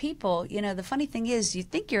helping other people, you know, the funny thing is you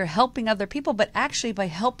think you're helping other people, but actually by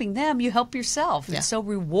helping them, you help yourself. Yeah. It's so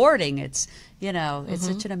rewarding. It's, you know, it's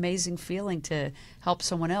such an amazing feeling to help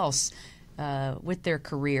someone else with their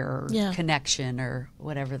career or Yeah. connection or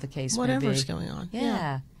whatever the case may be. Whatever's going on.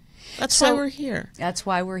 Yeah. That's So- why we're here. That's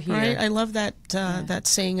why we're here. Right? I love that that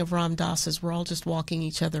saying of Ram Dass's, we're all just walking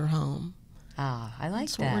each other home. Ah, I like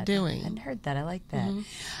That's that. what we're doing. I hadn't heard that. I like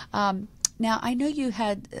that. Now, I know you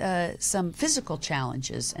had some physical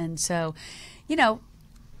challenges, and so, you know,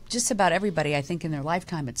 just about everybody, I think, in their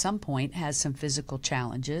lifetime at some point has some physical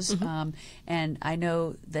challenges. And I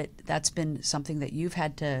know that that's been something that you've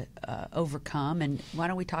had to overcome. And why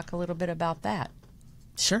don't we talk a little bit about that?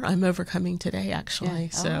 Sure, I'm overcoming today,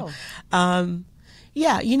 actually. Yeah. So,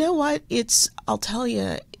 yeah, you know what? I'll tell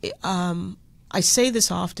you, I say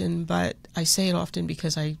this often, but I say it often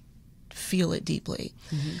because I feel it deeply.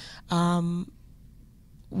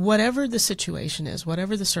 Whatever the situation is,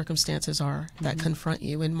 whatever the circumstances are that confront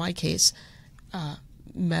you, in my case,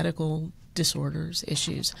 medical disorders,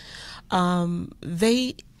 issues,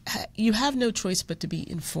 you have no choice but to be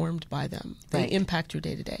informed by them. They Right. impact your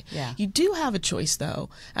day-to-day. Yeah. You do have a choice, though,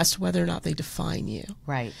 as to whether or not they define you.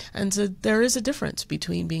 Right. And so there is a difference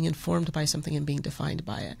between being informed by something and being defined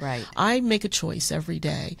by it. Right. I make a choice every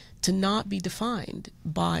day to not be defined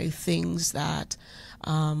by things that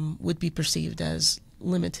would be perceived as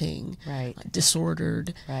limiting, Right.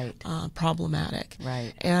 disordered, Right. Problematic.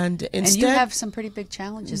 Right. And And instead, you have some pretty big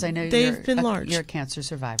challenges. I know They've been large. You're a cancer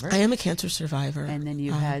survivor. I am a cancer survivor. And then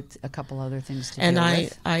you've had a couple other things to and deal I,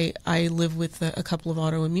 with. I live with a couple of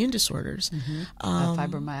autoimmune disorders.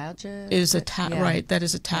 Fibromyalgia Is Yeah. right, that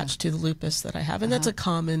is attached to the lupus that I have, and that's a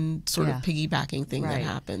common sort Yeah. of piggybacking thing Right. that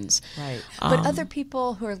happens. Right. But other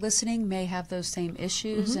people who are listening may have those same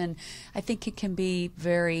issues, and I think it can be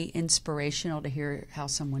very inspirational to hear how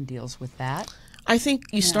someone deals with that. I think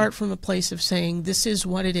you start from a place of saying, this is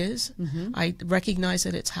what it is. I recognize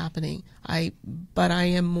that it's happening. But I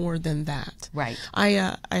am more than that. Right.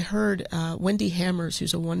 I heard Wendy Hammers,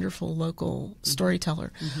 who's a wonderful local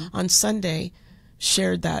storyteller, on Sunday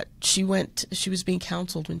shared that she was being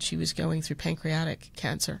counseled when she was going through pancreatic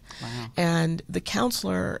cancer. Wow. And the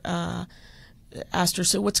counselor asked her,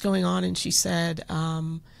 so what's going on? And she said,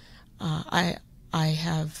 I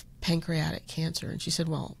have pancreatic cancer. And she said,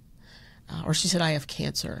 well, she said, I have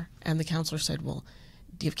cancer. And the counselor said, well,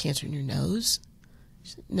 do you have cancer in your nose?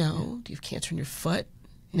 She said, no. Yeah. Do you have cancer in your foot?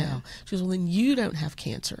 No. Yeah. She goes, well, then you don't have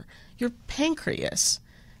cancer. Your pancreas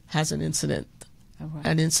has an incidence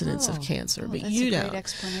of cancer, but that's you a don't. great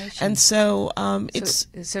explanation. And so it's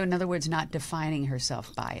so in other words, not defining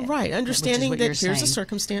herself by it. right, understanding that here's saying. a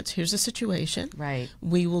circumstance, here's a situation. Right.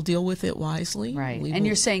 We will deal with it wisely. Right. We And will-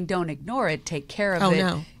 you're saying don't ignore it, take care of Oh, it.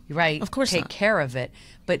 no. Right. Of course take not. care of it,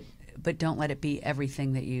 but don't let it be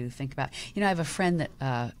everything that you think about. You know, I have a friend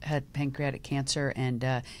that had pancreatic cancer,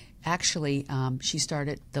 and actually, she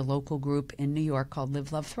started the local group in New York called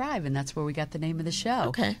Live, Love, Thrive, and that's where we got the name of the show.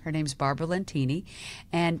 Okay. Her name's Barbara Lentini,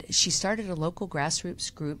 and she started a local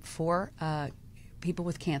grassroots group for people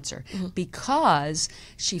with cancer because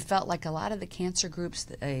she felt like a lot of the cancer groups,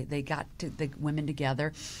 they got the women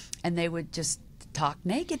together, and they would just talk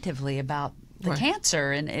negatively about the Right.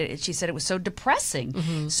 cancer, and she said it was so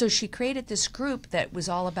depressing. So she created this group that was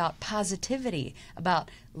all about positivity,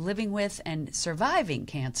 about living with and surviving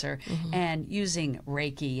cancer, and using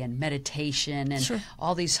Reiki and meditation and Sure.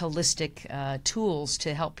 all these holistic tools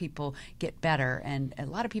to help people get better. And a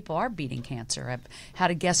lot of people are beating cancer. I've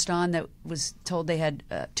had a guest on that was told they had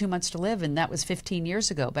 2 months to live, and that was 15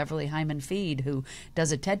 years ago, Beverly Hyman Feed, who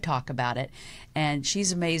does a TED Talk about it. And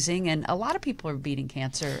she's amazing, and a lot of people are beating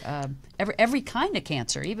cancer, every kind of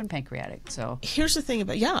cancer, even pancreatic. So Here's the thing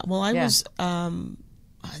about I Yeah. was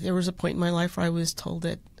there was a point in my life where I was told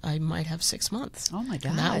that I might have 6 months. Oh my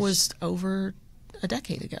And that gosh. was over a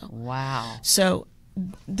decade ago. wow. So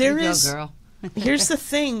there You go, is girl. here's the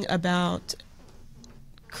thing about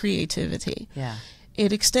creativity. Yeah.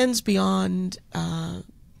 It extends beyond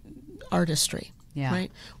artistry. Yeah.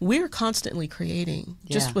 Right. We're constantly creating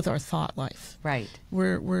just Yeah. with our thought life. Right.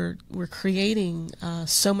 We're creating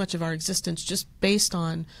so much of our existence just based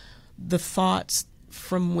on the thoughts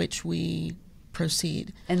from which we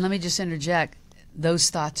proceed. And let me just interject, those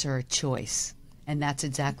thoughts are a choice. And that's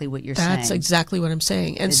exactly what you're saying. That's exactly what I'm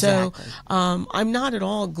saying. And Exactly. so I'm not at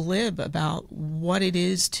all glib about what it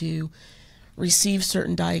is to receive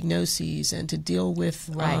certain diagnoses and to deal with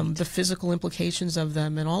Right. the physical implications of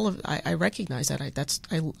them and all of. I recognize that. I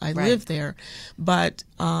Right. live there, but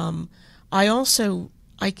I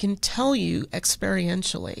can tell you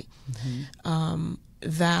experientially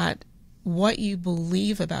that what you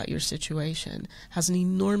believe about your situation has an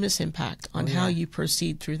enormous impact on how you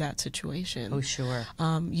proceed through that situation. Oh, sure.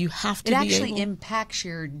 You have to It be actually able, impacts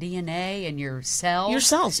your DNA and your cells. your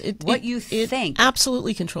cells. What you it think.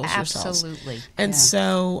 absolutely controls your cells. Absolutely. And Yeah.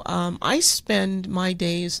 so I spend my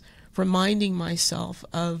days reminding myself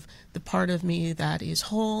of the part of me that is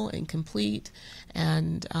whole and complete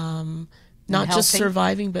and not just healthy?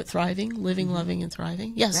 surviving but thriving, living, loving, and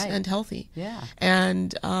thriving. Yes, Right. and healthy. Yeah.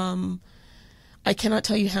 And I cannot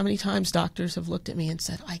tell you how many times doctors have looked at me and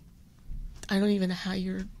said, I don't even know how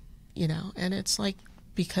you're, and it's like,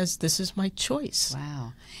 because this is my choice.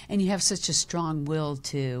 Wow. And you have such a strong will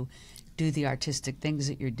to do the artistic things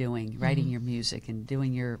that you're doing, writing your music and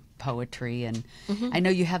doing your poetry. And I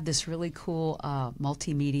know you have this really cool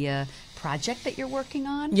multimedia project that you're working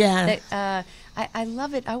on. Yeah. That, I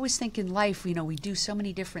love it. I always think in life, we do so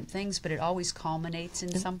many different things, but it always culminates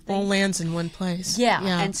in something. All lands in one place.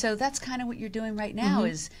 Yeah. And so that's kind of what you're doing right now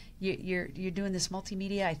is you're doing this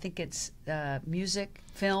multimedia. I think it's music,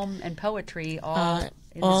 film, and poetry all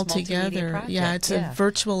in all this multimedia together. project. Yeah, it's a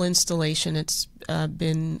virtual installation. It's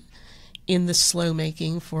been in the slow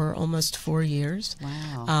making for almost 4 years.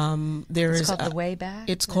 Wow. There It's is called The Way Back?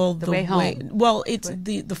 It's called The Way Home. Well, it's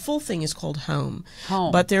the full thing is called Home.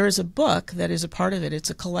 Home. But there is a book that is a part of it. It's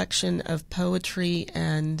a collection of poetry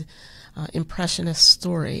and impressionist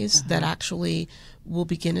stories that actually will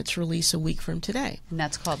begin its release a week from today. And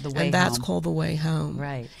that's called The Way Home. And that's called The Way Home.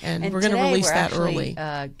 Right. And we're going to release that early.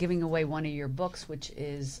 Giving away one of your books, which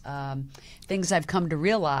is Things I've Come to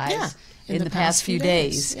Realize Yeah, in the past few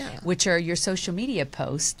days, yeah. which are your social media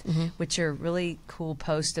posts, which are really cool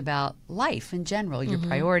posts about life in general, your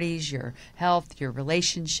priorities, your health, your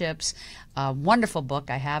relationships. Wonderful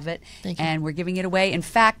book. I have it. Thank you. And we're giving it away. In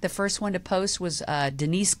fact, the first one to post was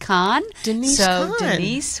Denise Kahn. Denise so Kahn.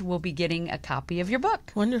 Denise will be getting a copy of your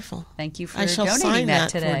book. Wonderful. Thank you for I shall donating sign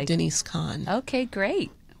that that today. for Denise Kahn. Okay,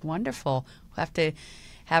 great. Wonderful. We'll have to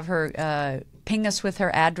have her ping us with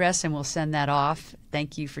her address, and we'll send that off.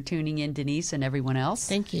 Thank you for tuning in, Denise, and everyone else.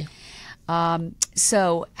 Thank you.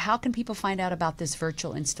 So how can people find out about this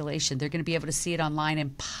virtual installation? They're going to be able to see it online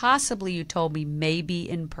and possibly, you told me, maybe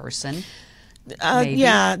in person. Maybe.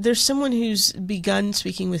 Yeah, there's someone who's begun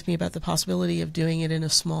speaking with me about the possibility of doing it in a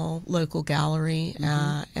small local gallery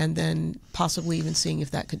and then possibly even seeing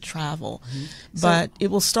if that could travel. But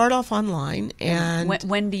it will start off online. And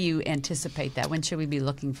When do you anticipate that? When should we be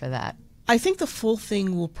looking for that? I think the full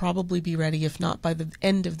thing will probably be ready, if not by the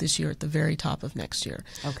end of this year, at the very top of next year.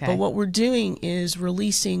 Okay. But what we're doing is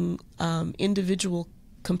releasing individual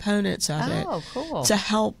components of it cool. to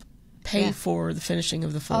help pay for the finishing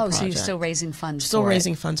of the full project. So you're still raising funds Still for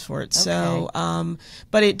raising it. funds for it. Okay. So,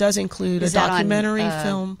 but it does include Is a that on, documentary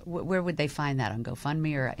film. Where would they find that? On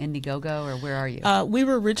GoFundMe or Indiegogo, or where are you? We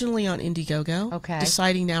were originally on Indiegogo. Okay.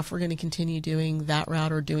 Deciding now if we're going to continue doing that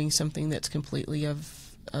route or doing something that's completely of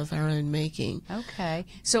our own making. Okay.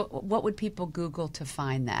 So what would people Google to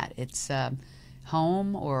find that? It's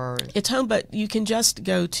home or... It's home, but you can just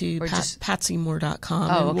go to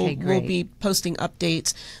patsymoore.com. Oh, and okay, we'll great. be posting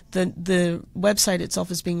updates. The website itself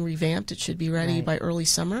is being revamped. It should be ready by early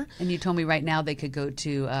summer. And you told me right now they could go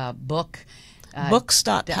to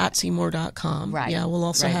books.patsymoore.com. Right. Yeah, we'll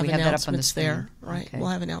also Right. have We have that up on the announcements screen. there. Right. Okay. We'll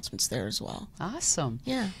have announcements there as well. Awesome.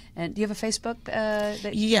 Yeah. And do you have a Facebook?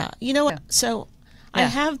 Yeah. You know what? Yeah. So I Yeah.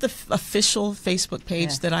 have the official Facebook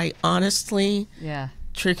page Yeah. that I honestly, Yeah.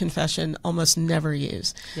 true confession, almost never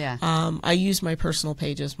use. Yeah. I use my personal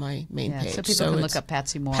page as my main Yeah. page. So people can look it's up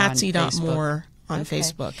Patsy Moore on Patsy.Moore on Okay.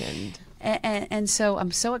 Facebook. And so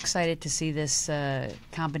I'm so excited to see this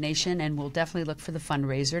combination, and we'll definitely look for the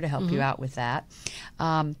fundraiser to help you out with that.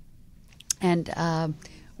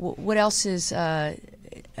 What else is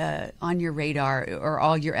on your radar, or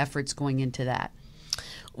all your efforts going into that?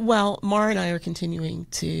 Well, Mara and I are continuing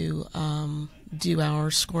to do our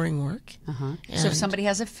scoring work. So if somebody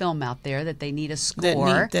has a film out there that they need a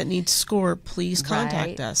score, that needs score, please contact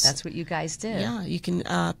right, us. That's what you guys do. Yeah, you can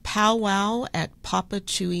powwow at Papa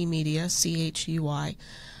Chewy Media, CHUY.com.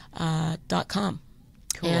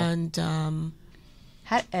 Cool. And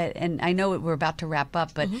and I know we're about to wrap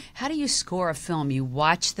up, but how do you score a film? You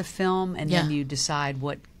watch the film and then you decide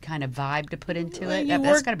what kind of vibe to put into it?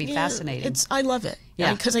 That's got to be fascinating. I love it.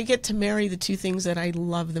 Yeah. Because I get to marry the two things that I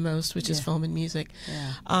love the most, which is film and music.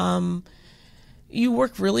 Yeah. You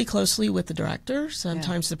work really closely with the director,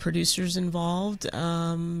 sometimes the producers involved.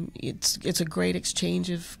 It's a great exchange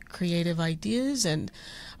of creative ideas, and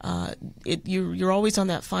you're always on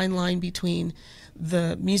that fine line between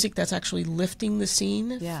the music that's actually lifting the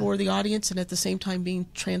scene for the audience, and at the same time being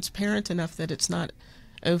transparent enough that it's not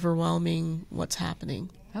overwhelming what's happening.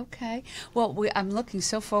 Okay. Well, I'm looking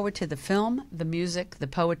so forward to the film, the music, the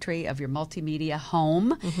poetry of your multimedia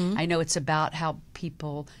home. I know it's about how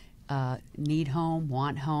people need home,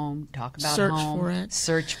 want home, talk about Search home, for it.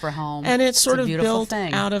 search for home. And it's sort a of beautiful built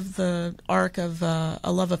thing. out of the arc of a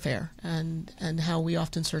love affair and how we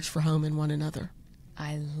often search for home in one another.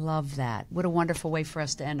 I love that. What a wonderful way for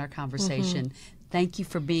us to end our conversation. Thank you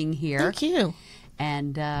for being here. Thank you.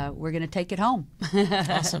 And we're going to take it home.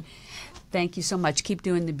 Awesome. Thank you so much. Keep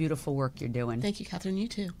doing the beautiful work you're doing. Thank you, Catherine. You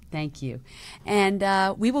too. Thank you. And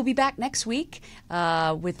we will be back next week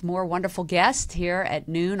with more wonderful guests here at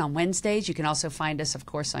noon on Wednesdays. You can also find us, of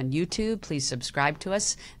course, on YouTube. Please subscribe to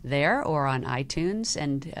us there or on iTunes,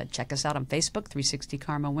 and check us out on Facebook, 360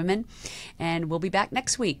 Karma Women. And we'll be back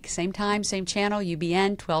next week. Same time, same channel,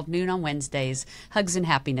 UBN, 12 noon on Wednesdays. Hugs and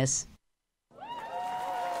happiness.